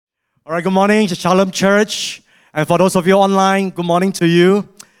All right, good morning, Shalom Church. And for those of you online, good morning to you.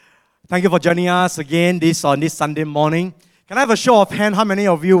 Thank you for joining us again on this Sunday morning. Can I have a show of hands? How many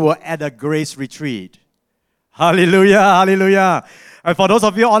of you were at a grace retreat? Hallelujah, hallelujah. And for those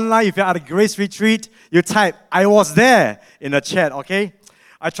of you online, if you're at a grace retreat, you type, I was there in the chat, okay?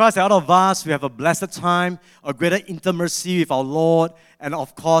 I trust that all of us, we have a blessed time, a greater intimacy with our Lord, and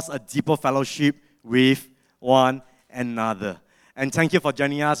of course, a deeper fellowship with one another. And thank you for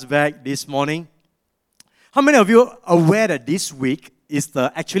joining us back this morning. How many of you are aware that this week is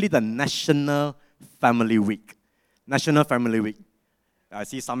actually the National Family Week? National Family Week. I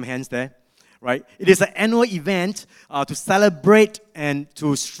see some hands there, right? It is an annual event to celebrate and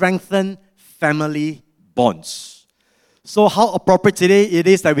to strengthen family bonds. So how appropriate today it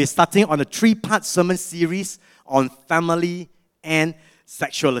is that we're starting on a 3-part sermon series on family and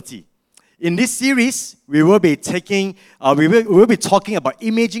sexuality. In this series, we will be talking about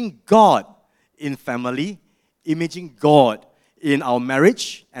imaging God in family, imaging God in our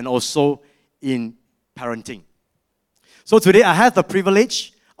marriage, and also in parenting. So today, I have the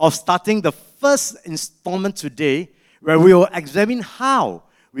privilege of starting the first installment today, where we will examine how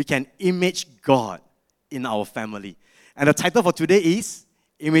we can image God in our family. And the title for today is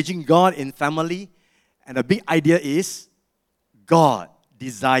Imaging God in Family, and the big idea is God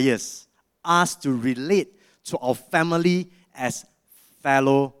desires us to relate to our family as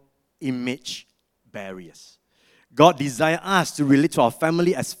fellow image bearers. God desires us to relate to our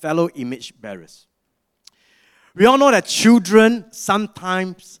family as fellow image bearers. We all know that children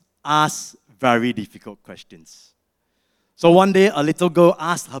sometimes ask very difficult questions. So one day, a little girl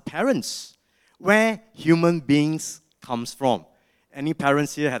asked her parents where human beings comes from. Any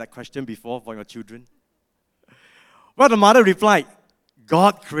parents here had a question before for your children? Well, the mother replied,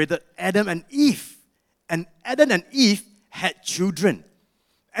 God created Adam and Eve, and Adam and Eve had children,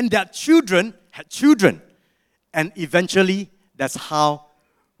 and their children had children, and eventually, that's how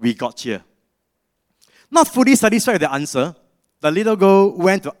we got here. Not fully satisfied with the answer, the little girl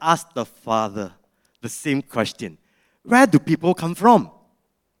went to ask the father the same question. Where do people come from?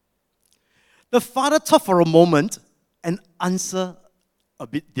 The father thought for a moment and answered a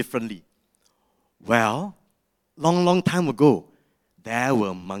bit differently. Well, long time ago, there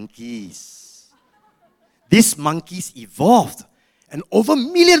were monkeys. These monkeys evolved, and over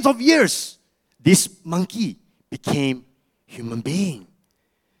millions of years, this monkey became human being.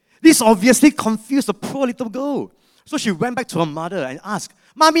 This obviously confused the poor little girl. So she went back to her mother and asked,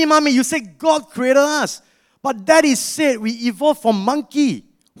 Mommy, you said God created us, but Daddy said we evolved from monkey.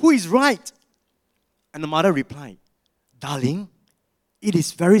 Who is right? And the mother replied, Darling, it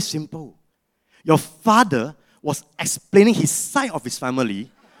is very simple. Your father was explaining his side of his family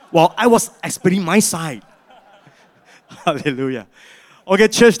while I was explaining my side. Hallelujah. Okay,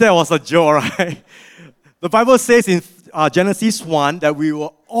 church, that was a joke, right? The Bible says in Genesis 1 that we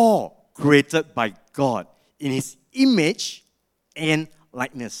were all created by God in His image and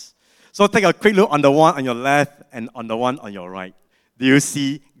likeness. So take a quick look on the one on your left and on the one on your right. Do you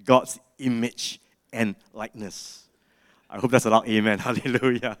see God's image and likeness? I hope that's a loud amen.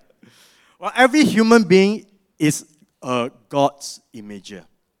 Hallelujah. Well, every human being is God's imager.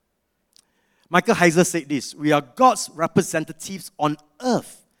 Michael Heiser said this, we are God's representatives on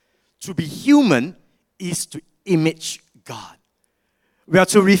earth. To be human is to image God. We are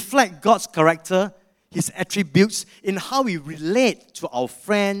to reflect God's character, His attributes in how we relate to our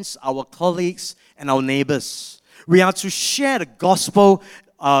friends, our colleagues, and our neighbors. We are to share the gospel,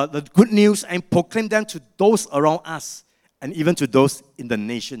 the good news, and proclaim them to those around us, and even to those in the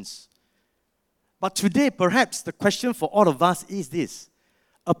nations. But today, perhaps, the question for all of us is this.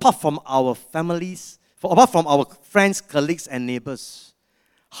 Apart from our families, apart from our friends, colleagues, and neighbors,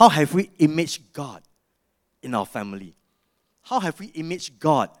 how have we imaged God in our family? How have we imaged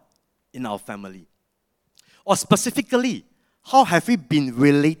God in our family? Or specifically, how have we been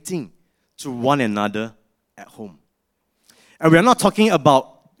relating to one another at home? And we are not talking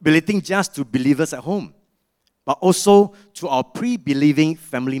about relating just to believers at home, but also to our pre-believing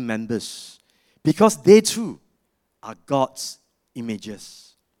family members, because they too are God's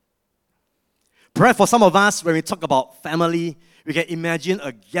images. Perhaps for some of us, when we talk about family, we can imagine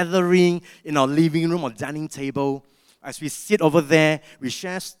a gathering in our living room or dining table. As we sit over there, we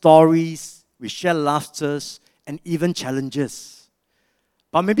share stories, we share laughters, and even challenges.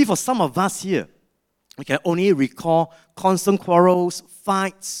 But maybe for some of us here, we can only recall constant quarrels,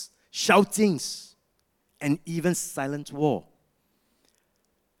 fights, shoutings, and even silent war.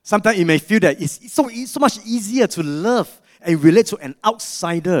 Sometimes it may feel that it's so much easier to love and relate to an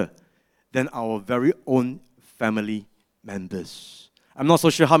outsider than our very own family members. I'm not so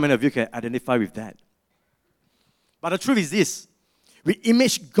sure how many of you can identify with that. But the truth is this: we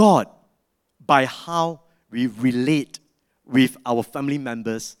image God by how we relate with our family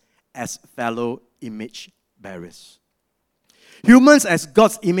members as fellow image bearers. Humans, as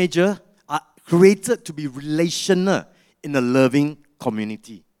God's imager, are created to be relational in a loving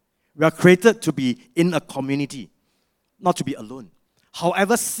community. We are created to be in a community, not to be alone.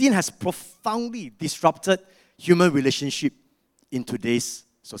 However, sin has profoundly disrupted human relationship in today's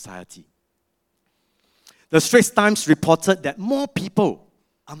society. The Straits Times reported that more people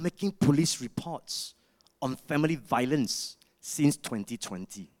are making police reports on family violence since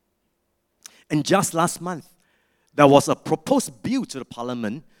 2020. And just last month, there was a proposed bill to the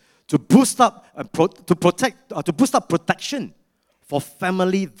Parliament to boost up protection for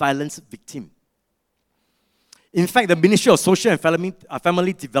family violence victims. In fact, the Ministry of Social and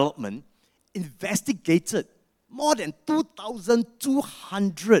Family Development investigated more than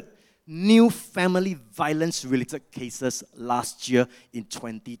 2,200 new family violence-related cases last year in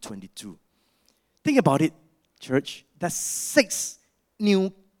 2022. Think about it, church. That's 6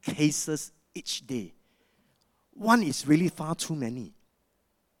 new cases each day. One is really far too many.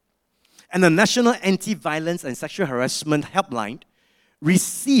 And the National Anti-Violence and Sexual Harassment Helpline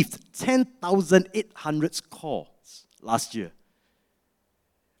received 10,800 calls last year.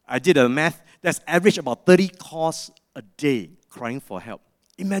 I did the math. That's average about 30 calls a day crying for help.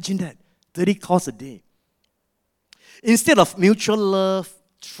 Imagine that, 30 calls a day. Instead of mutual love,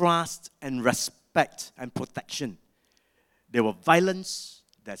 trust, and respect and protection, there was violence,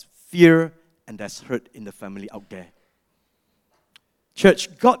 there's fear, and there's hurt in the family out there.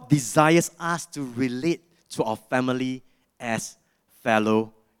 Church, God desires us to relate to our family as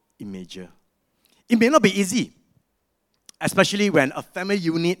fellow imager. It may not be easy, especially when a family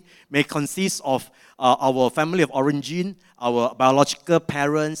unit may consist of our family of origin, our biological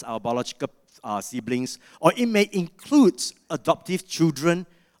parents, our biological siblings, or it may include adoptive children,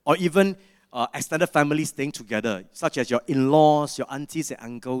 or even extended families staying together, such as your in-laws, your aunties and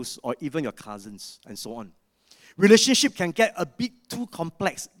uncles, or even your cousins, and so on. Relationship can get a bit too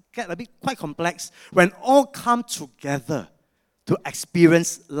complex, quite complex, when all come together to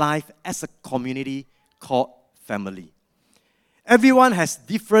experience life as a community called family. Everyone has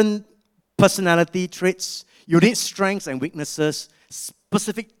different personality traits, unique strengths and weaknesses,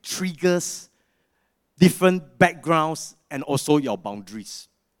 specific triggers, different backgrounds, and also your boundaries.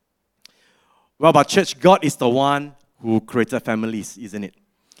 Well, but church, God is the one who created families, isn't it?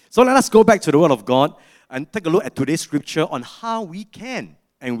 So let us go back to the Word of God and take a look at today's scripture on how we can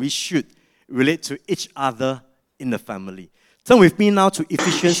and we should relate to each other in the family. Turn with me now to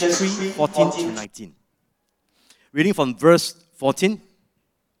Ephesians 3:14-19. Reading from verse 14.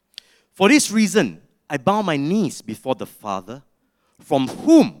 For this reason, I bow my knees before the Father, from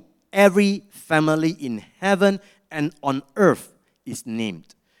whom every family in heaven and on earth is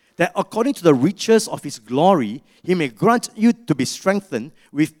named, that according to the riches of His glory, He may grant you to be strengthened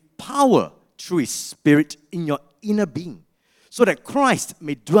with power through His Spirit in your inner being, so that Christ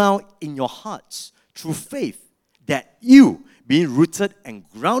may dwell in your hearts through faith, that you, being rooted and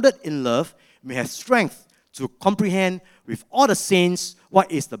grounded in love, may have strength to comprehend with all the saints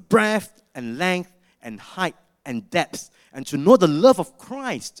what is the breadth and length and height and depth, and to know the love of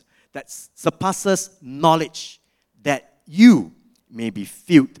Christ that surpasses knowledge, that you may be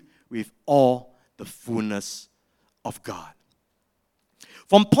filled with all the fullness of God.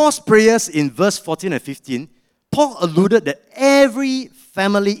 From Paul's prayers in verse 14 and 15, Paul alluded that every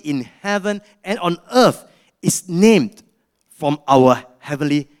family in heaven and on earth is named from our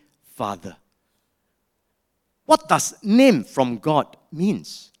Heavenly Father. What does name from God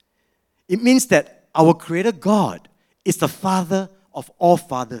means? It means that our Creator God is the Father of all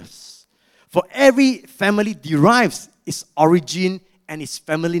fathers. For every family derives its origin and its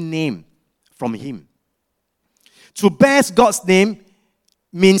family name from Him. To bear God's name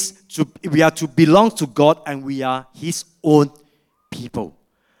means we are to belong to God and we are His own people.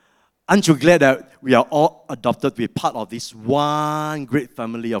 Aren't you glad that we are all adopted to be part of this one great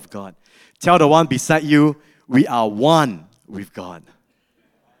family of God? Tell the one beside you, we are one with God.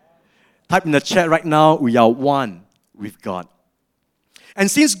 Type in the chat right now, we are one with God. And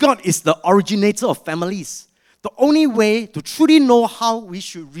since God is the originator of families, the only way to truly know how we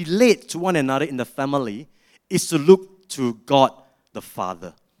should relate to one another in the family is to look to God the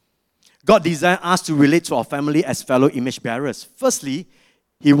Father. God designed us to relate to our family as fellow image bearers. Firstly,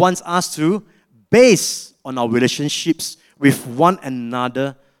 He wants us to base on our relationships with one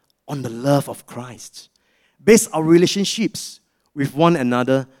another on the love of Christ. Base our relationships with one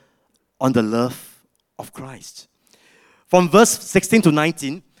another on the love of Christ. From verse 16 to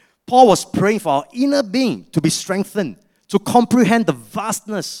 19, Paul was praying for our inner being to be strengthened, to comprehend the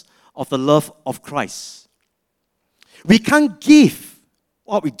vastness of the love of Christ. We can't give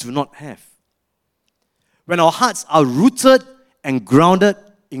what we do not have. When our hearts are rooted and grounded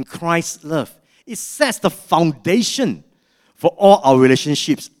in Christ's love, it sets the foundation for all our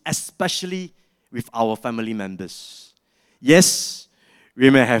relationships, especially with our family members. Yes, we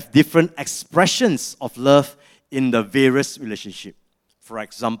may have different expressions of love in the various relationships. For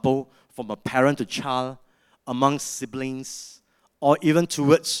example, from a parent to child, among siblings, or even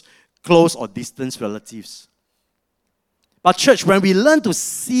towards close or distant relatives. But church, when we learn to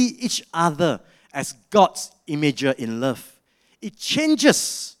see each other as God's imager in love, it should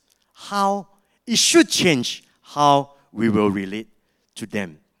change how we will relate to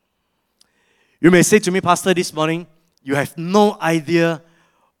them. You may say to me, Pastor, this morning, you have no idea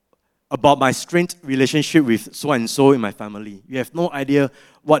about my strained relationship with so-and-so in my family. You have no idea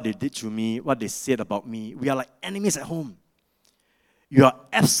what they did to me, what they said about me. We are like enemies at home. You are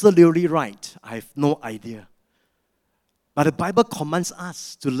absolutely right. I have no idea. But the Bible commands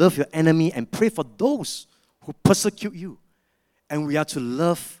us to love your enemy and pray for those who persecute you. And we are to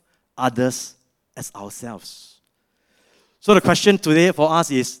love others as ourselves. So the question today for us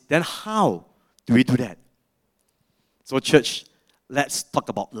is, then how do we do that? So church, let's talk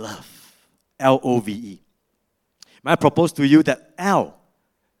about love. L-O-V-E. May I propose to you that L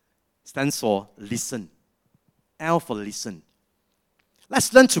stands for listen. L for listen.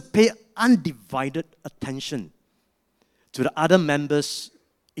 Let's learn to pay undivided attention to the other members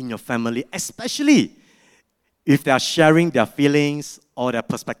in your family, especially if they are sharing their feelings or their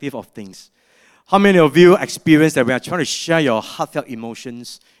perspective of things. How many of you experience that when you're trying to share your heartfelt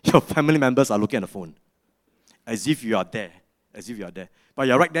emotions, your family members are looking at the phone? As if you are there. But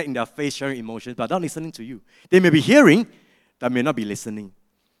you're right there in their face sharing emotions, but not listening to you. They may be hearing, but may not be listening.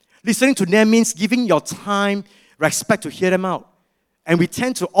 Listening to them means giving your time, respect to hear them out. And we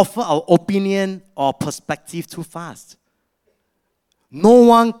tend to offer our opinion or perspective too fast. No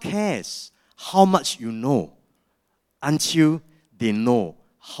one cares how much you know until they know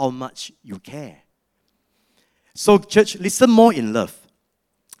how much you care. So, church, listen more in love.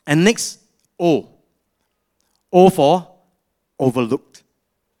 And next, O. O for overlooked.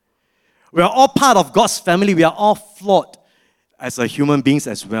 We are all part of God's family. We are all flawed as human beings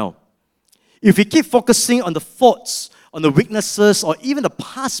as well. If we keep focusing on the faults, on the weaknesses, or even the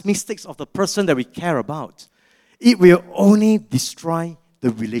past mistakes of the person that we care about, it will only destroy the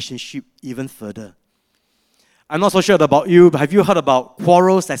relationship even further. I'm not so sure about you, but have you heard about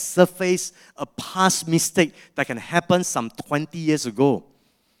quarrels that surface a past mistake that can happen some 20 years ago?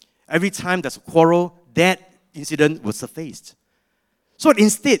 Every time there's a quarrel, that incident was surfaced. So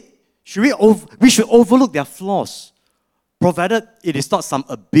instead, we should overlook their flaws, provided it is not some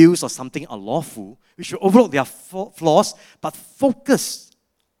abuse or something unlawful. We should overlook their flaws, but focus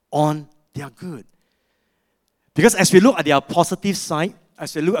on their good. Because as we look at their positive side,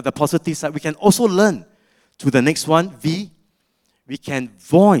 we can also learn to the next one, V, we can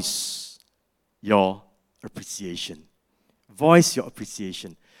voice your appreciation. Voice your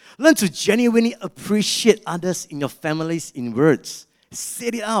appreciation. Learn to genuinely appreciate others in your families in words. Say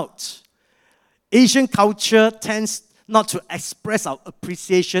it out. Asian culture tends not to express our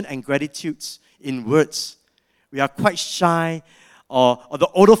appreciation and gratitude in words. We are quite shy, or the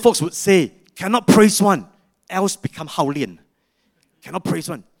older folks would say, cannot praise one, else become haolian. Cannot praise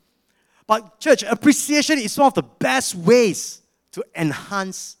one. But church, appreciation is one of the best ways to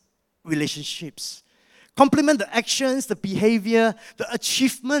enhance relationships. Compliment the actions, the behavior, the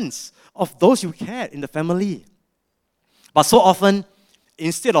achievements of those you care in the family. But so often,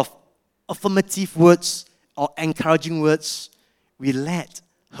 instead of affirmative words or encouraging words, we let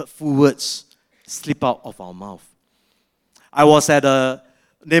hurtful words slip out of our mouth. I was at a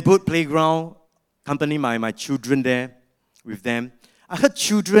neighborhood playground, accompanying my children there with them. I heard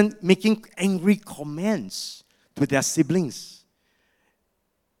children making angry comments to their siblings.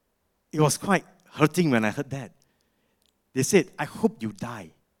 It was quite hurting when I heard that. They said, I hope you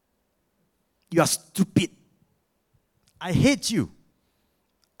die. You are stupid. I hate you.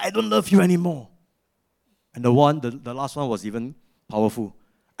 I don't love you anymore. And the last one was even powerful.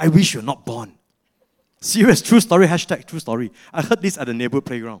 I wish you're not born. Serious, true story, hashtag true story. I heard this at the neighborhood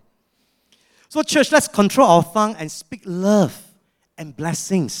playground. So church, let's control our tongue and speak love and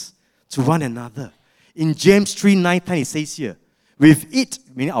blessings to one another. In James 3:9-10, it says here, with it,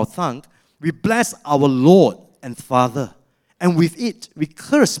 meaning our tongue, we bless our Lord and Father. And with it, we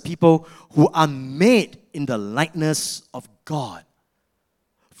curse people who are made in the likeness of God.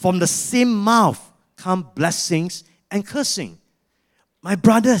 From the same mouth come blessings and cursing. My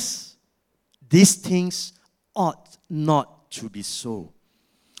brothers, these things ought not to be so.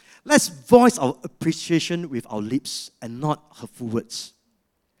 Let's voice our appreciation with our lips and not hurtful words.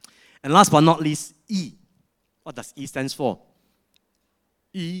 And last but not least, E. What does E stand for?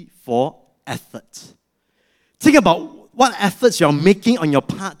 E for effort. Think about what efforts you're making on your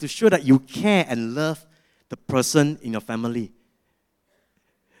part to show that you care and love the person in your family.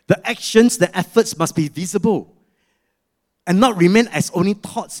 The actions, the efforts must be visible and not remain as only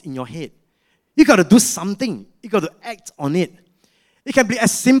thoughts in your head. You got to do something. You got to act on it. It can be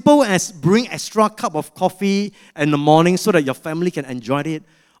as simple as bring extra cup of coffee in the morning so that your family can enjoy it,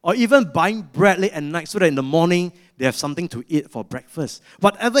 or even buying bread late at night so that in the morning they have something to eat for breakfast.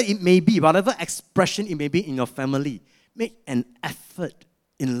 Whatever it may be, whatever expression it may be in your family, make an effort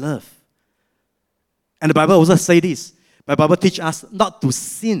in love. And the Bible also says this. The Bible teaches us not to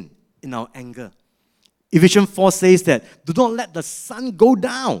sin in our anger. Ephesians 4 says that, do not let the sun go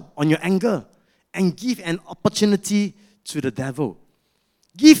down on your anger and give an opportunity to the devil.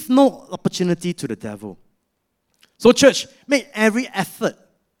 Give no opportunity to the devil. So church, make every effort,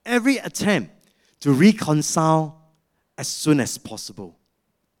 every attempt to reconcile as soon as possible.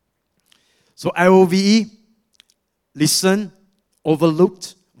 So LOVE, listen,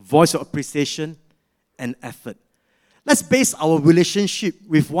 overlooked, voice of appreciation, and effort. Let's base our relationship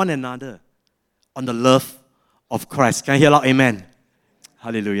with one another on the love of Christ. Can I hear loud amen?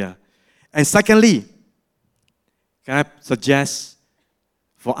 Hallelujah. And secondly, can I suggest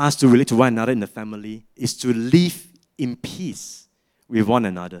for us to relate to one another in the family is to live in peace with one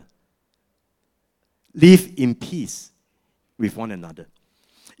another. Live in peace with one another.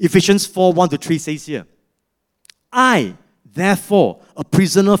 Ephesians 4, 1-3 says here, I, therefore, a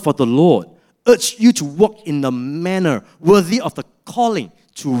prisoner for the Lord, urge you to walk in a manner worthy of the calling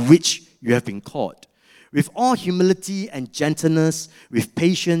to which you have been called, with all humility and gentleness, with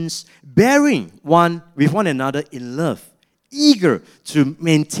patience, bearing one with one another in love, eager to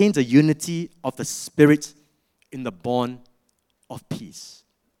maintain the unity of the Spirit in the bond of peace.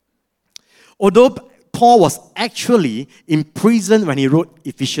 Although Paul was actually in prison when he wrote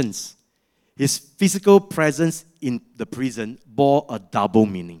Ephesians, his physical presence in the prison bore a double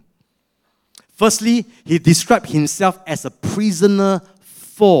meaning. Firstly, he described himself as a prisoner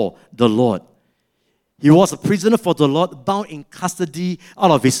for the Lord. He was a prisoner for the Lord, bound in custody out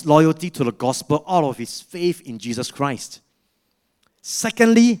of his loyalty to the gospel, out of his faith in Jesus Christ.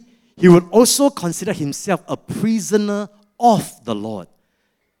 Secondly, he would also consider himself a prisoner of the Lord.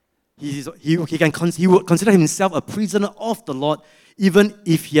 He would consider himself a prisoner of the Lord even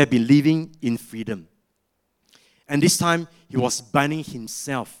if he had been living in freedom. And this time, he was binding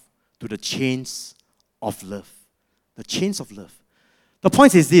himself to the chains of love. The chains of love. The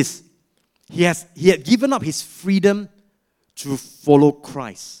point is this. He had given up his freedom to follow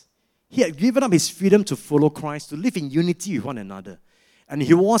Christ. He had given up his freedom to follow Christ, to live in unity with one another. And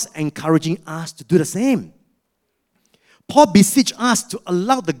he was encouraging us to do the same. Paul beseeched us to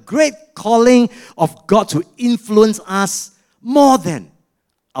allow the great calling of God to influence us more than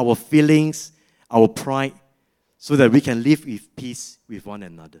our feelings, our pride, so that we can live with peace with one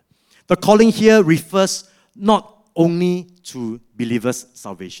another. The calling here refers not only to believers'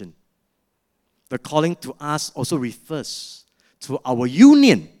 salvation. The calling to us also refers to our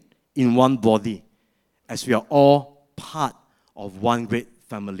union in one body, as we are all part of one great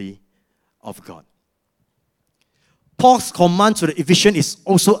family of God. Paul's command to the Ephesians is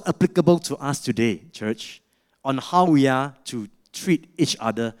also applicable to us today, church, on how we are to treat each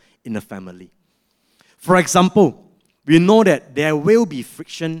other in a family. For example, we know that there will be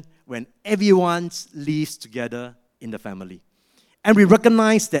friction when everyone lives together in the family. And we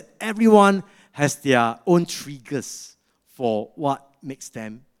recognize that everyone has their own triggers for what makes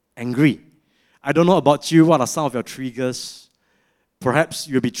them angry. I don't know about you, what are some of your triggers? Perhaps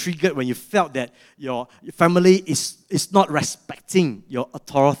you'll be triggered when you felt that your family is not respecting your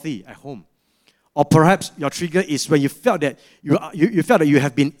authority at home. Or perhaps your trigger is when you felt that you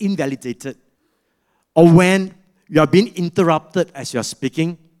have been invalidated. Or when you are being interrupted as you are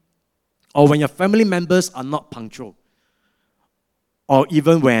speaking. Or when your family members are not punctual. Or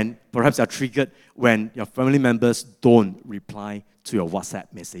even when perhaps you are triggered when your family members don't reply to your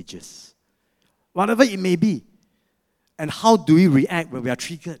WhatsApp messages. Whatever it may be. And how do we react when we are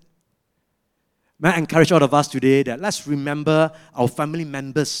triggered? May I encourage all of us today that let's remember our family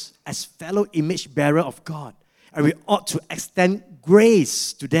members as fellow image bearer of God. And we ought to extend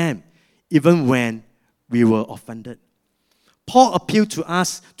grace to them even when we were offended. Paul appealed to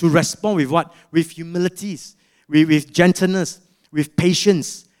us to respond with what? With humility, with gentleness, with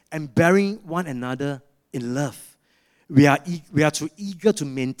patience, and bearing one another in love. we are too eager to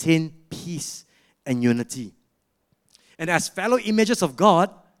maintain peace and unity. And as fellow images of God,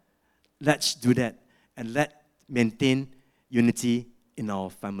 let's do that and let's maintain unity in our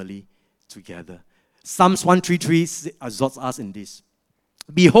family together. Psalms 133 exhorts us in this.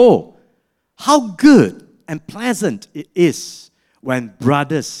 Behold, how good and pleasant it is when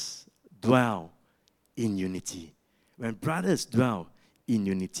brothers dwell in unity. When brothers dwell in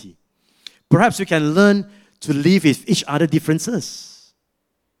unity. Perhaps we can learn to live with each other differences,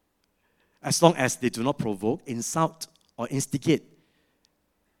 as long as they do not provoke, insult, or instigate.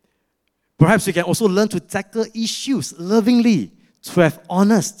 Perhaps we can also learn to tackle issues lovingly, to have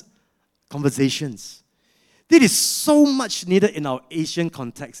honest conversations. This is so much needed in our Asian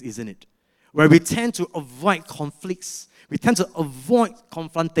context, isn't it? Where we tend to avoid conflicts, we tend to avoid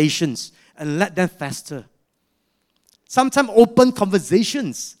confrontations and let them fester. Sometimes open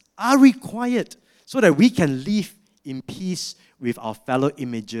conversations are required so that we can live in peace with our fellow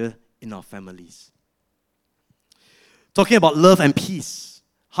imager in our families. Talking about love and peace,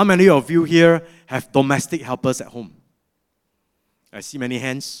 how many of you here have domestic helpers at home? I see many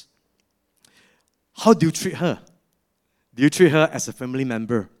hands. How do you treat her? Do you treat her as a family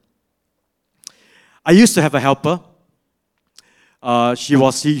member? I used to have a helper. She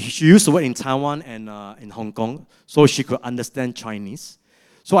used to work in Taiwan and in Hong Kong, so she could understand Chinese.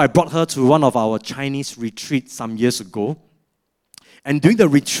 So I brought her to one of our Chinese retreats some years ago. And during the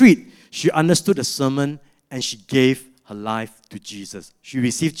retreat, she understood the sermon and she gave her life to Jesus. She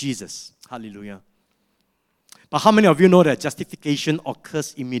received Jesus. Hallelujah. But how many of you know that justification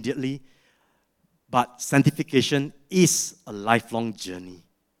occurs immediately, but sanctification is a lifelong journey?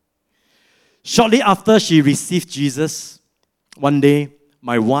 Shortly after she received Jesus, one day,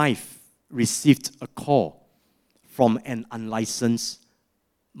 my wife received a call from an unlicensed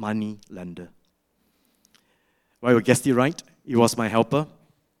money lender. Well, you guessed it right. It was my helper.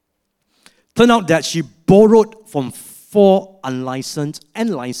 Turned out that she borrowed from 4 unlicensed and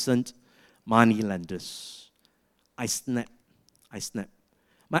licensed money lenders. I snapped.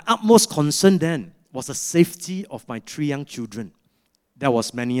 My utmost concern then was the safety of my 3 young children. That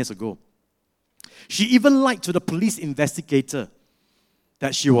was many years ago. She even lied to the police investigator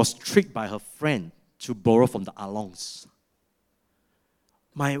that she was tricked by her friend to borrow from the Alongs.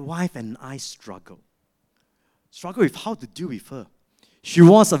 My wife and I struggled with how to deal with her. She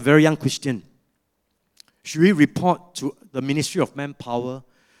was a very young Christian. Should we report to the Ministry of Manpower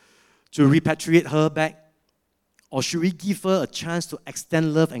to repatriate her back? Or should we give her a chance to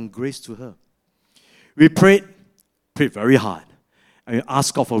extend love and grace to her? We prayed very hard, and we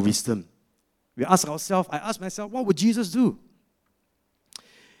asked God for wisdom. We asked ourselves, I asked myself, what would Jesus do?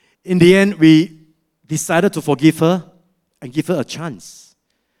 In the end, we decided to forgive her and give her a chance.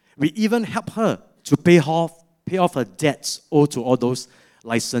 We even helped her to pay off her debts owed to all those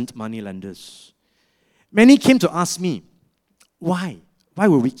licensed money lenders. Many came to ask me, why? Why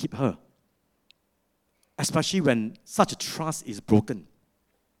would we keep her? Especially when such a trust is broken.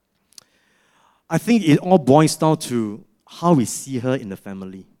 I think it all boils down to how we see her in the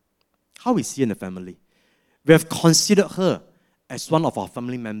family. How we see her in the family. We have considered her as one of our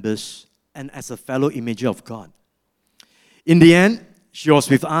family members and as a fellow imager of God. In the end, she was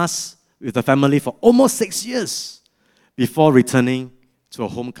with us, with the family, for almost 6 years before returning to her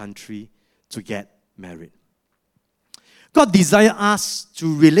home country to get married. God desired us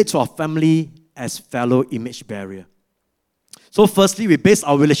to relate to our family as fellow image bearer. So firstly, we base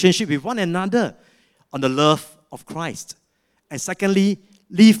our relationship with one another on the love of Christ. And secondly,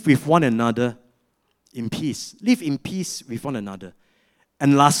 live with one another in peace. Live in peace with one another.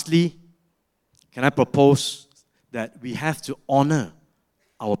 And lastly, can I propose that we have to honor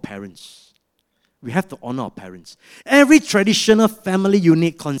our parents. We have to honor our parents. Every traditional family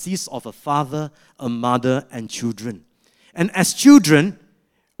unit consists of a father, a mother, and children. And as children,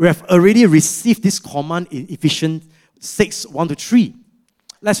 we have already received this command in Ephesians 6, 1-3.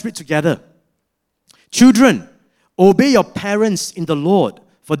 Let's read together. Children, obey your parents in the Lord,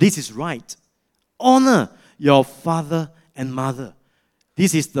 for this is right. Honor your father and mother.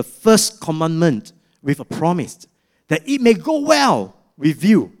 This is the first commandment with a promise, that it may go well with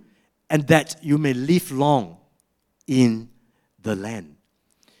you and that you may live long in the land.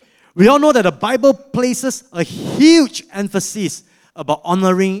 We all know that the Bible places a huge emphasis about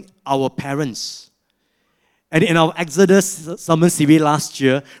honoring our parents. And in our Exodus sermon series last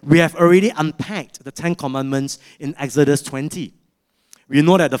year, we have already unpacked the 10 commandments in Exodus 20. We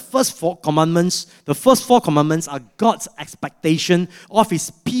know that the first four commandments are God's expectation of His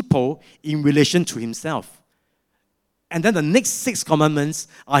people in relation to Himself. And then the next 6 commandments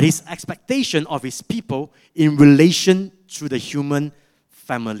are his expectation of his people in relation to the human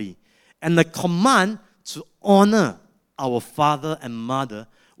family. And the command to honor our father and mother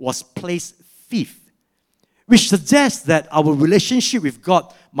was placed 5th, which suggests that our relationship with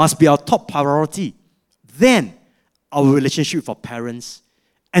God must be our top priority. Then, our relationship with our parents.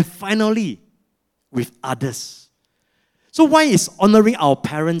 And finally, with others. So why is honoring our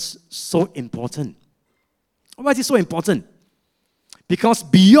parents so important? Why is it so important? Because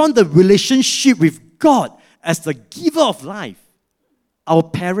beyond the relationship with God as the giver of life, our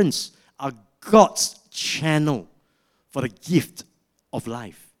parents are God's channel for the gift of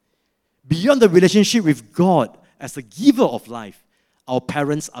life. Beyond the relationship with God as the giver of life, our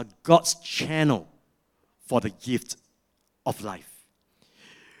parents are God's channel for the gift of life.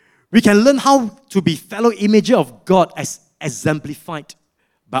 We can learn how to be fellow imager of God as exemplified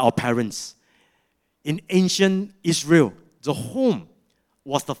by our parents. In ancient Israel, the home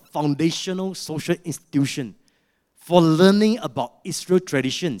was the foundational social institution for learning about Israel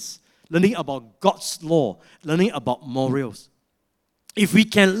traditions, learning about God's law, learning about morals. If we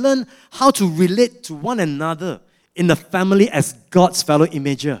can learn how to relate to one another in the family as God's fellow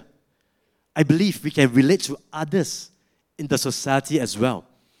imager, I believe we can relate to others in the society as well.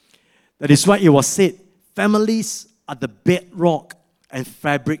 That is why it was said, families are the bedrock and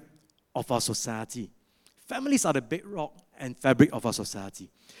fabric of our society. Families are the bedrock and fabric of our society.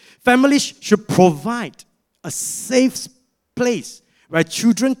 Families should provide a safe place where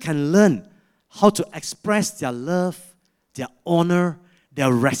children can learn how to express their love, their honor,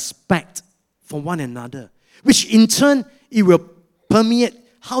 their respect for one another, which in turn, it will permeate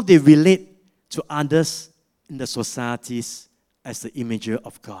how they relate to others in the societies as the imager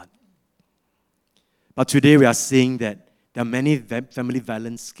of God. But today we are seeing that there are many family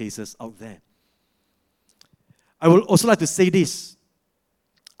violence cases out there. I would also like to say this.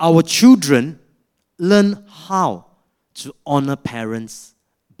 Our children learn how to honor parents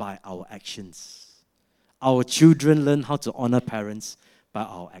by our actions. Our children learn how to honor parents by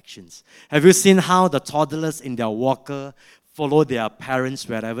our actions. Have you seen how the toddlers in their walker follow their parents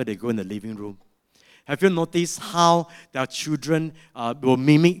wherever they go in the living room? Have you noticed how their children will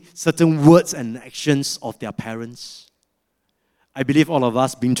mimic certain words and actions of their parents? I believe all of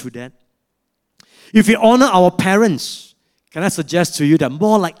us been through that. If we honor our parents, can I suggest to you that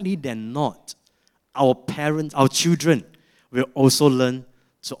more likely than not, our parents, our children will also learn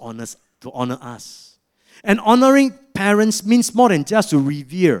to honor us. And honoring parents means more than just to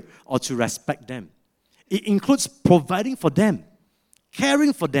revere or to respect them. It includes providing for them,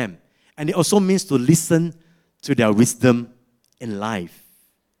 caring for them, and it also means to listen to their wisdom in life.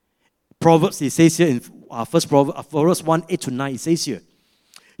 Proverbs, it says here in Proverbs 1, 8-9, it says here,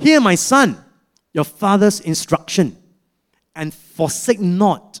 "Hear, my son, your father's instruction, and forsake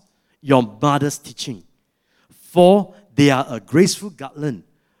not your mother's teaching, for they are a graceful garland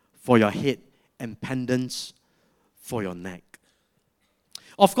for your head and pendants for your neck."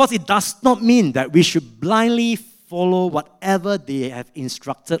 Of course, it does not mean that we should blindly follow whatever they have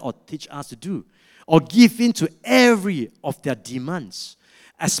instructed or teach us to do, or give in to every of their demands,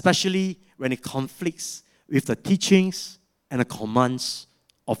 especially when it conflicts with the teachings and the commands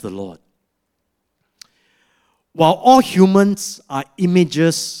of the Lord. While all humans are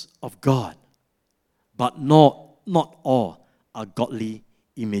images of God, but not all are godly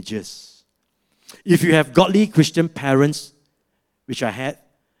images. If you have godly Christian parents, which I had,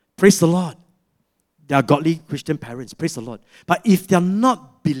 praise the Lord. They are godly Christian parents, praise the Lord. But if they are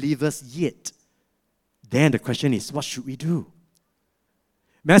not believers yet, then the question is, what should we do?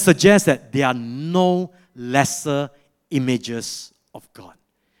 May I suggest that there are no lesser images of God.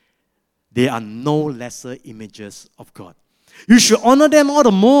 They are no lesser images of God. You should honor them all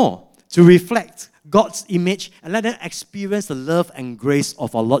the more to reflect God's image and let them experience the love and grace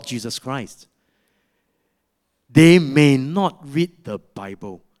of our Lord Jesus Christ. They may not read the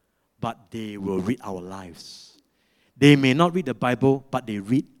Bible, but they will read our lives. They may not read the Bible, but they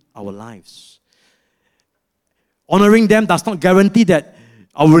read our lives. Honoring them does not guarantee that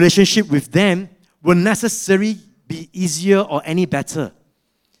our relationship with them will necessarily be easier or any better.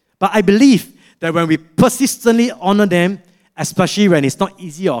 But I believe that when we persistently honor them, especially when it's not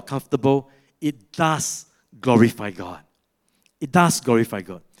easy or comfortable, it does glorify God. It does glorify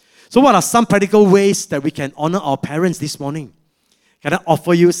God. So what are some practical ways that we can honor our parents this morning? Can I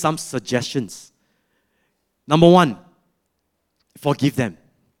offer you some suggestions? Number 1, forgive them.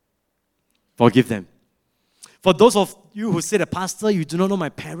 Forgive them. For those of you who say, "The pastor, you do not know my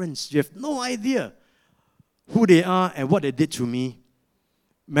parents. You have no idea who they are and what they did to me."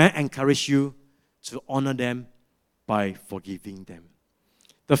 May I encourage you to honor them by forgiving them.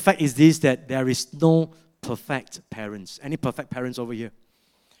 The fact is this, that there is no perfect parents. Any perfect parents over here?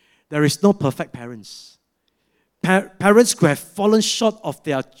 There is no perfect parents. Parents could have fallen short of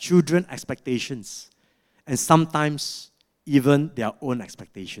their children's expectations, and sometimes even their own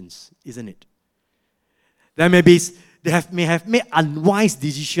expectations, isn't it? There may be, may have made unwise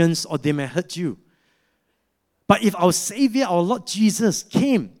decisions, or they may hurt you. But if our Savior, our Lord Jesus,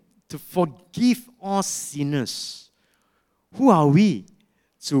 came to forgive all sinners, who are we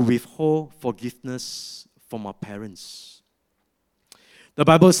to withhold forgiveness from our parents? The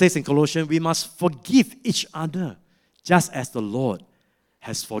Bible says in Colossians, we must forgive each other just as the Lord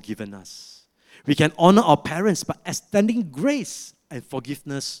has forgiven us. We can honor our parents by extending grace and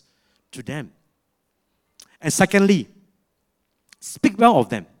forgiveness to them. And secondly, speak well of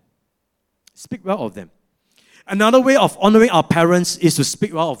them. Speak well of them. Another way of honoring our parents is to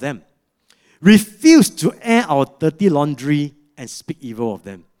speak well of them. Refuse to air our dirty laundry and speak evil of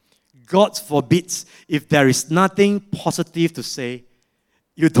them. God forbids, if there is nothing positive to say,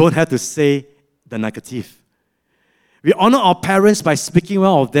 you don't have to say the negative. We honor our parents by speaking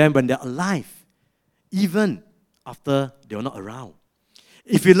well of them when they're alive, even after they're not around.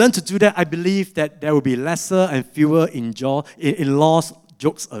 If we learn to do that, I believe that there will be lesser and fewer in-laws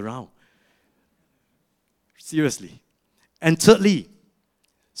jokes around. Seriously. And thirdly,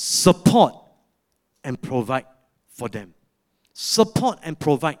 support and provide for them. Support and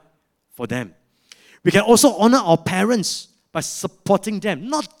provide for them. We can also honor our parents by supporting them,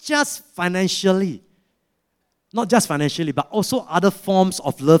 not just financially, but also other forms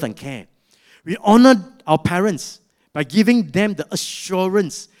of love and care. We honor our parents by giving them the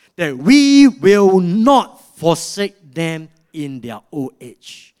assurance that we will not forsake them in their old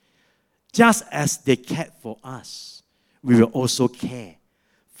age. Just as they cared for us, we will also care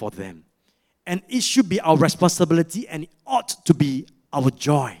for them. And it should be our responsibility, and it ought to be our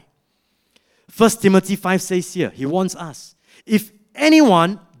joy. 1 Timothy 5 says here, he warns us, if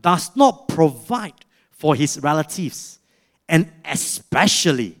anyone does not provide for his relatives, and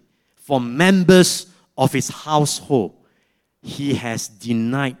especially for members of his household, he has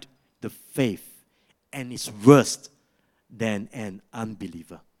denied the faith and is worse than an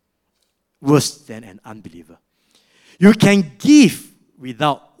unbeliever. Worse than an unbeliever. You can give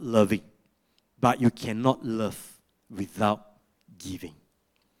without loving, but you cannot love without giving.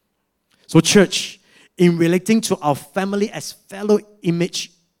 So church, in relating to our family as fellow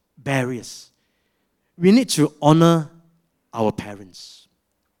image bearers, we need to honor our parents.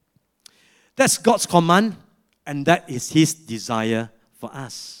 That's God's command, and that is His desire for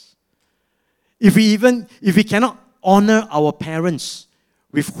us. If we cannot honor our parents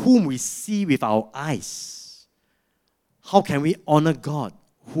with whom we see with our eyes, how can we honor God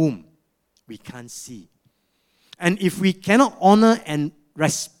whom we can't see? And if we cannot honor and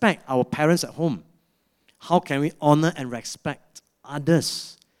respect our parents at home, how can we honor and respect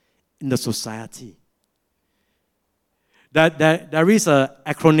others in the society? There is an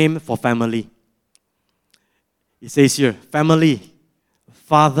acronym for family. It says here, family,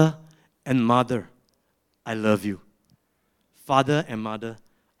 father and mother, I love you. Father and mother,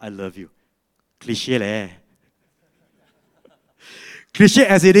 I love you. Cliché leh. Cliché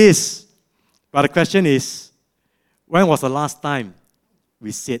as it is. But the question is, when was the last time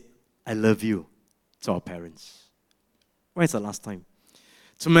we said, I love you to our parents? When is the last time?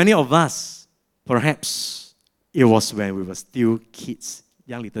 To many of us, perhaps it was when we were still kids,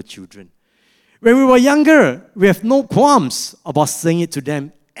 young little children. When we were younger, we have no qualms about saying it to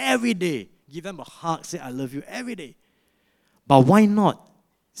them every day. Give them a hug, say, I love you every day. But why not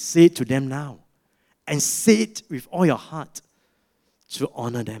say it to them now? And say it with all your heart to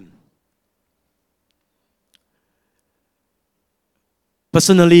honor them.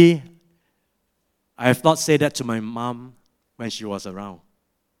 Personally, I have not said that to my mom when she was around.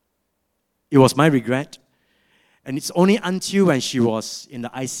 It was my regret. And it's only until when she was in the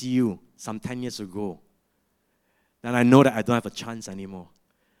ICU some 10 years ago that I know that I don't have a chance anymore.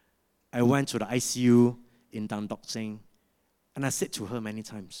 I went to the ICU in Tan Tock Seng, and I said to her many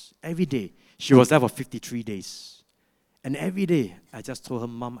times, every day, she was there for 53 days. And every day, I just told her,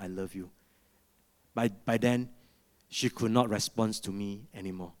 Mom, I love you. By then, she could not respond to me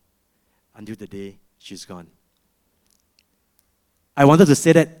anymore until the day she's gone. I wanted to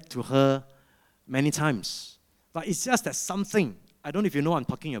say that to her many times, but it's just that something, I don't know if you know what I'm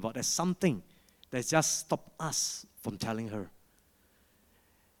talking about, there's something that just stopped us from telling her.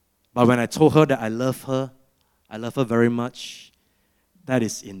 But when I told her that I love her very much, that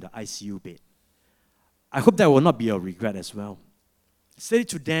is in the ICU bed. I hope that will not be a regret as well. Say it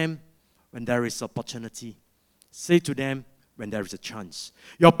to them when there is opportunity. Say to them when there is a chance.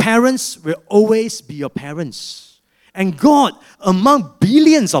 Your parents will always be your parents. And God, among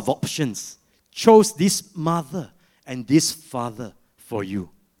billions of options, chose this mother and this father for you.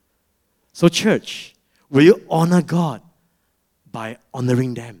 So church, will you honor God by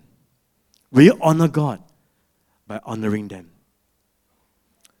honoring them? Will you honor God by honoring them?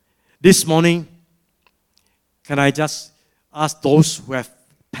 This morning, can I just ask those who have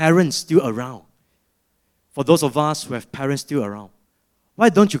parents still around? For those of us who have parents still around, why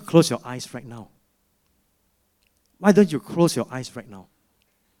don't you close your eyes right now? Why don't you close your eyes right now?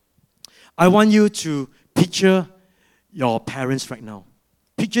 I want you to picture your parents right now.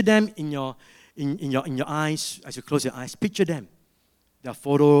 Picture them in your eyes as you close your eyes. Picture them. Their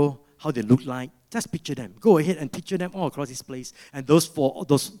photo, how they look like. Just picture them. Go ahead and picture them all across this place. And for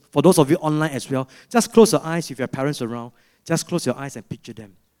those of you online as well, just close your eyes if your parents around. Just close your eyes and picture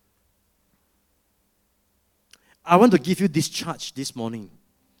them. I want to give you this charge this morning.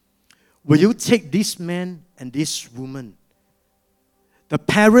 Will you take this man and this woman, the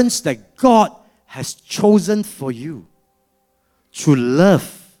parents that God has chosen for you, to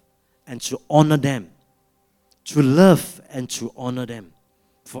love and to honor them? To love and to honor them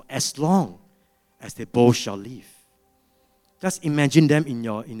for as long as they both shall live. Just imagine them in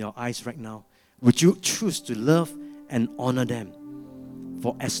your eyes right now. Would you choose to love and honor them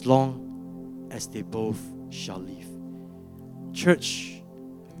for as long as they both shall live? Church,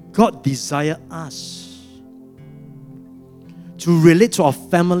 God desires us to relate to our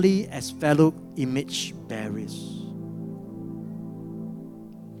family as fellow image bearers.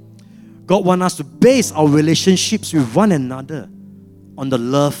 God wants us to base our relationships with one another on the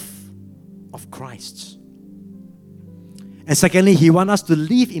love of Christ. And secondly, He wants us to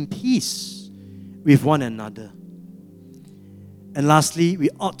live in peace with one another. And lastly, we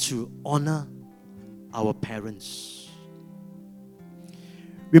ought to honor our parents.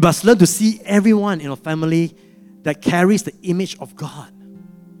 We must learn to see everyone in our family that carries the image of God.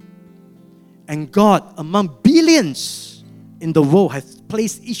 And God, among billions in the world, has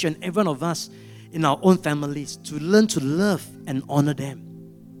placed each and every one of us in our own families to learn to love and honor them.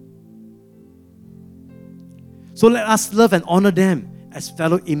 So let us love and honor them as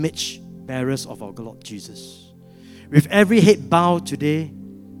fellow image bearers of our Lord Jesus. With every head bowed today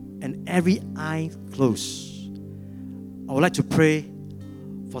and every eye closed, I would like to pray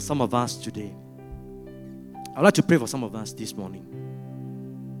for some of us today. I would like to pray for some of us this morning.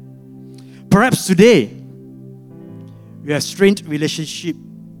 Perhaps today, you have strained relationship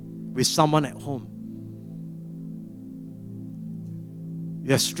with someone at home.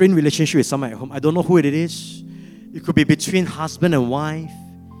 You have strained relationship with someone at home. I don't know who it is. It could be between husband and wife.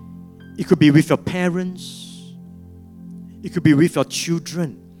 It could be with your parents. It could be with your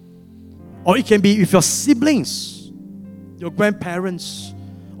children. Or it can be with your siblings, your grandparents,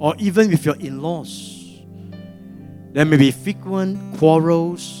 or even with your in-laws. There may be frequent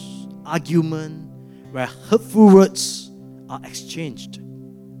quarrels, argument, where hurtful words are exchanged.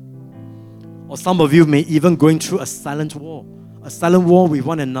 Or some of you may even going through a silent war with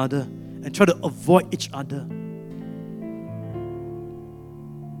one another and try to avoid each other.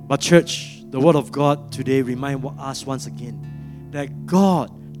 But church, the Word of God today reminds us once again that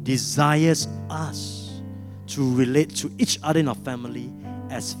God desires us to relate to each other in our family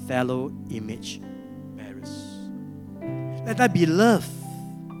as fellow image bearers. Let that be love.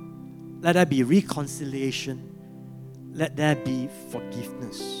 Let that be reconciliation. Let there be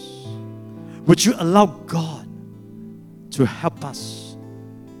forgiveness. Would you allow God to help us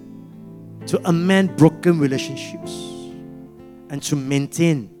to amend broken relationships and to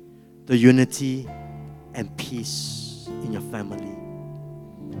maintain the unity and peace in your family?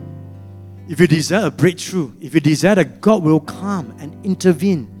 If you desire a breakthrough, if you desire that God will come and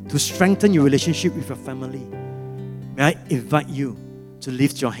intervene to strengthen your relationship with your family, may I invite you to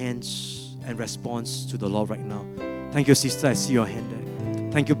lift your hands and respond to the Lord right now. Thank you, sister. I see your hand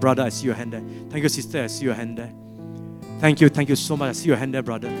there. Thank you, brother. I see your hand there. Thank you, sister. I see your hand there. Thank you so much. I see your hand there,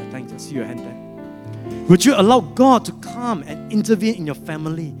 brother. I see your hand there. Would you allow God to come and intervene in your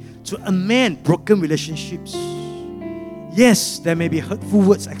family to amend broken relationships? Yes, there may be hurtful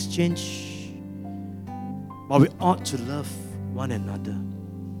words exchanged, but we ought to love one another.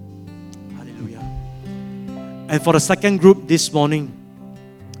 Hallelujah. And for the second group this morning,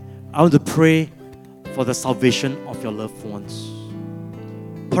 I want to pray for the salvation of your loved ones.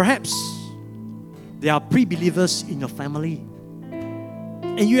 Perhaps there are pre-believers in your family,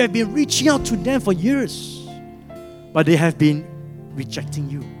 and you have been reaching out to them for years, but they have been rejecting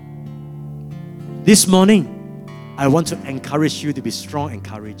you. This morning, I want to encourage you to be strong and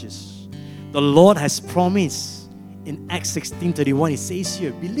courageous. The Lord has promised in Acts 16:31, it says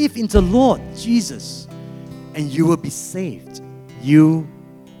here, believe in the Lord Jesus and you will be saved, you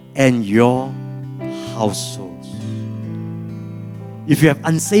and your households. If you have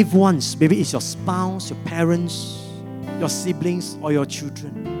unsaved ones, maybe it's your spouse, your parents, your siblings, or your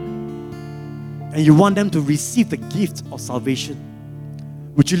children, and you want them to receive the gift of salvation,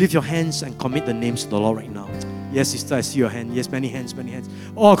 would you lift your hands and commit the names to the Lord right now? Yes, sister, I see your hand. Yes, many hands, many hands.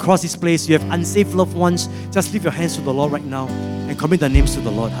 All across this place, you have unsaved loved ones. Just lift your hands to the Lord right now and commit the names to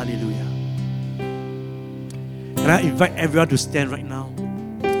the Lord. Hallelujah. Can I invite everyone to stand right now?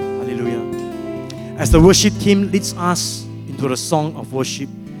 Hallelujah. As the worship team leads us into the song of worship,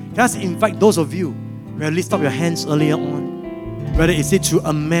 can I invite those of you who have lifted up your hands earlier on, whether is it to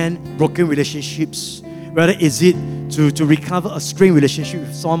amend broken relationships, whether is it to recover a strained relationship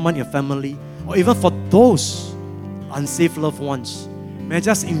with someone in your family, or even for those unsaved loved ones, may I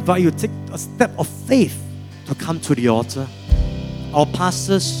just invite you to take a step of faith to come to the altar. Our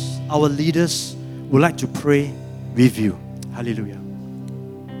pastors, our leaders would like to pray with you. Hallelujah.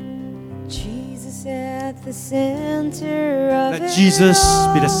 Jesus at the center of Let it Jesus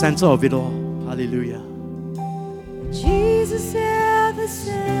all. be the center of it all. Hallelujah. Jesus at the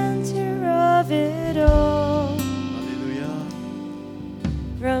center of it all. Hallelujah.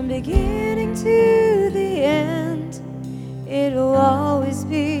 From beginning to the end, it'll always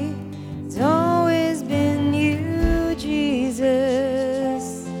be, it's always been you,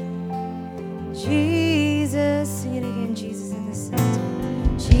 Jesus. Jesus, sing it again, Jesus at the center.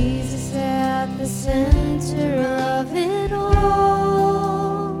 Jesus at the center of it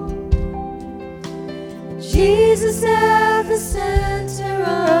all. Jesus at the center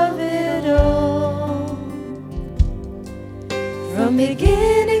of it all. From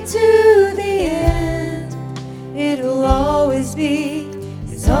beginning to the end, it'll always be,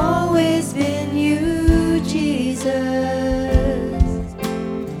 it's always been you, Jesus.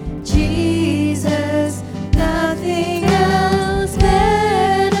 Jesus, nothing else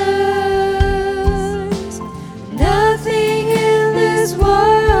matters. Nothing in this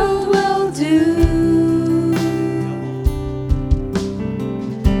world will do.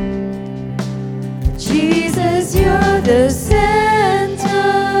 Jesus, you're the center.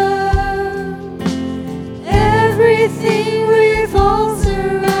 Everything revolves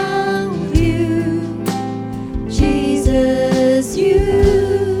around you. Jesus, you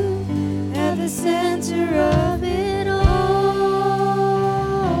at the center of it all.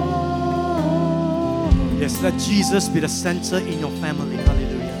 Yes, let Jesus be the center in your family.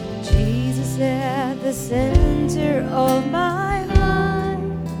 Hallelujah. Jesus at the center of my heart.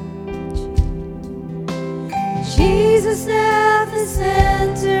 Jesus at the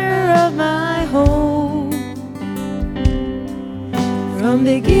center of my home. From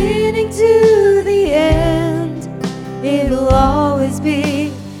beginning to the end, it'll always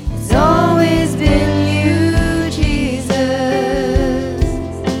be, it's always been you, Jesus.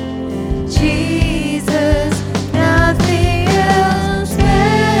 Jesus, nothing else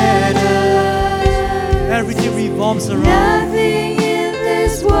matters. Everything revolves around. Nothing in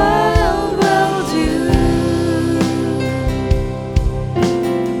this world will do.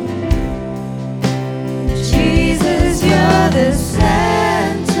 Jesus, you're the center.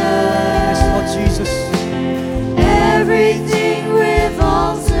 Yes, Lord Jesus. Everything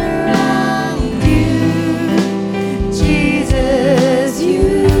revolves around you. Jesus,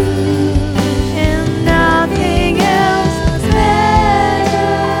 you. And nothing else matters.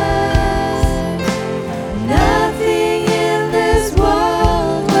 Nothing in this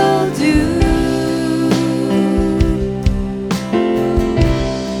world will do.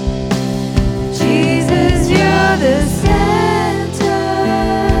 Jesus, you're the center.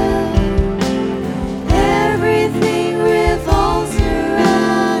 Everything revolves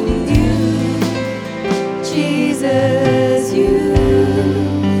around you. Jesus, you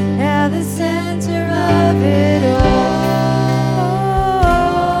at the center of it all.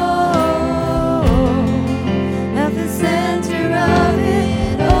 At the center of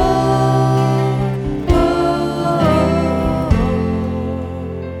it all.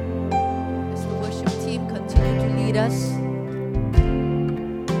 As the worship team continue to lead us,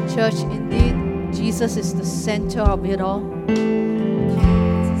 church, indeed, Jesus is the center of it all.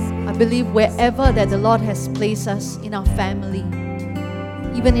 I believe wherever that the Lord has placed us in our family,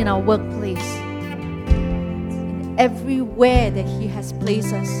 even in our workplace, in everywhere that He has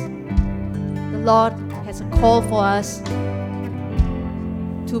placed us, the Lord has a call for us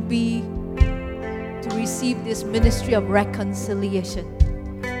to receive this ministry of reconciliation.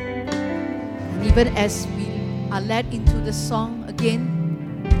 And even as we are led into the song again,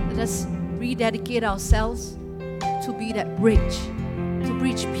 let us rededicate ourselves to be that bridge, to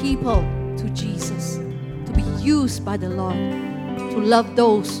bridge people to Jesus, to be used by the Lord, to love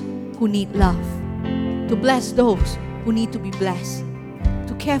those who need love, to bless those who need to be blessed,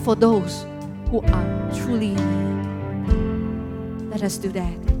 to care for those who are truly in need. Let us do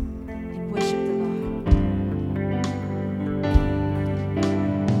that and worship the Lord.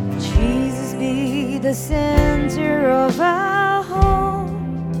 Jesus be the center of our home.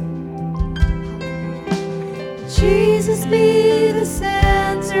 Jesus be the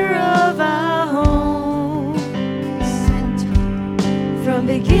center of our home. From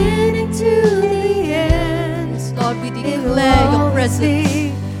beginning to the end. Yes, Lord, we declare your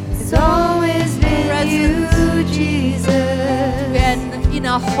presence. It's always been you, Jesus. And in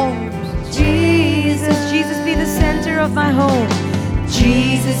our homes. Jesus be the center of my home.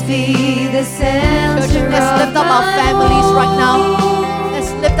 Jesus be the center Church, let's lift up our families right now.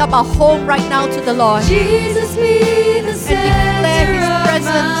 Let's lift up our home right now to the Lord. Jesus be the center and declare His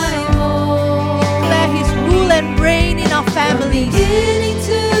presence. Declare His rule and reign in our families. From beginning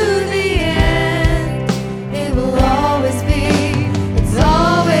to the end, it will always be. It's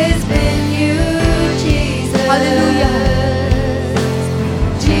always been you, Jesus. Hallelujah.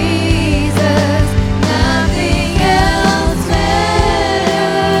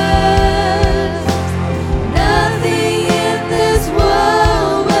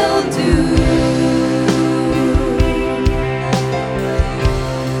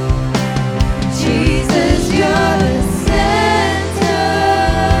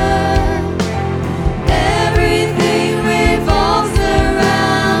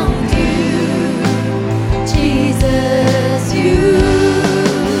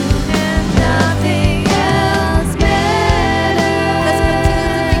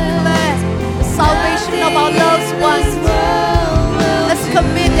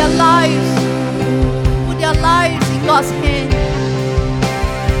 God's hand.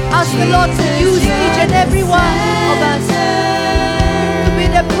 Ask the Lord to use each and every one of us to be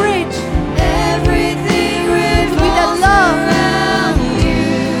the bridge, to be the love.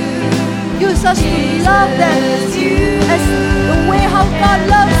 Use us to love them as the way how God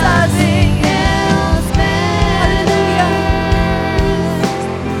loves us.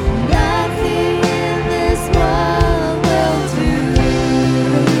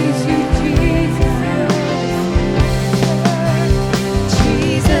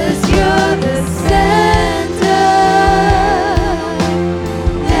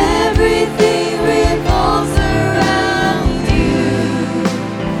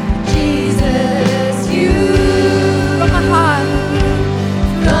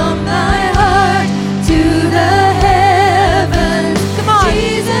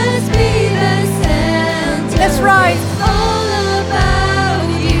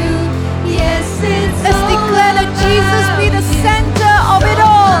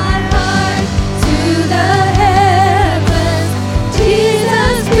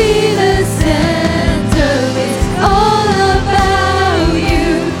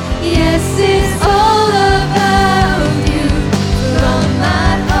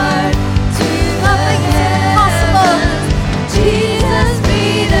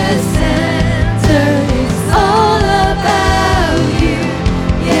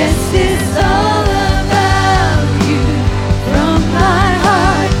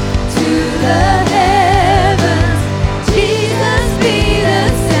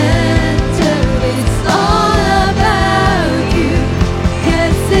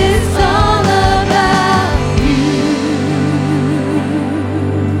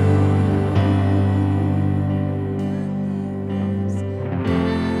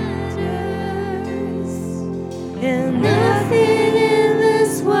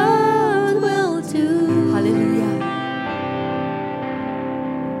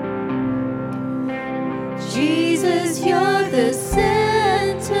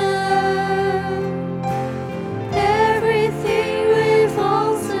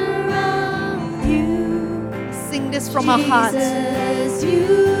 From our hearts.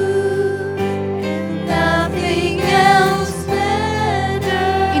 Nothing else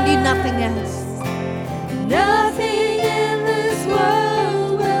matters. Indeed, nothing else. Nothing in this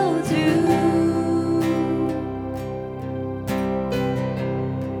world will do.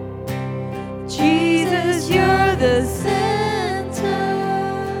 Jesus, you're the center.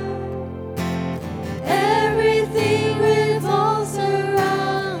 Everything revolves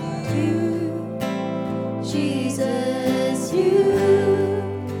around you. Jesus, you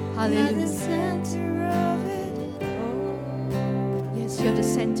are the center of it all. Yes, you're the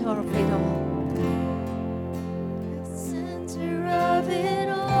center of it all.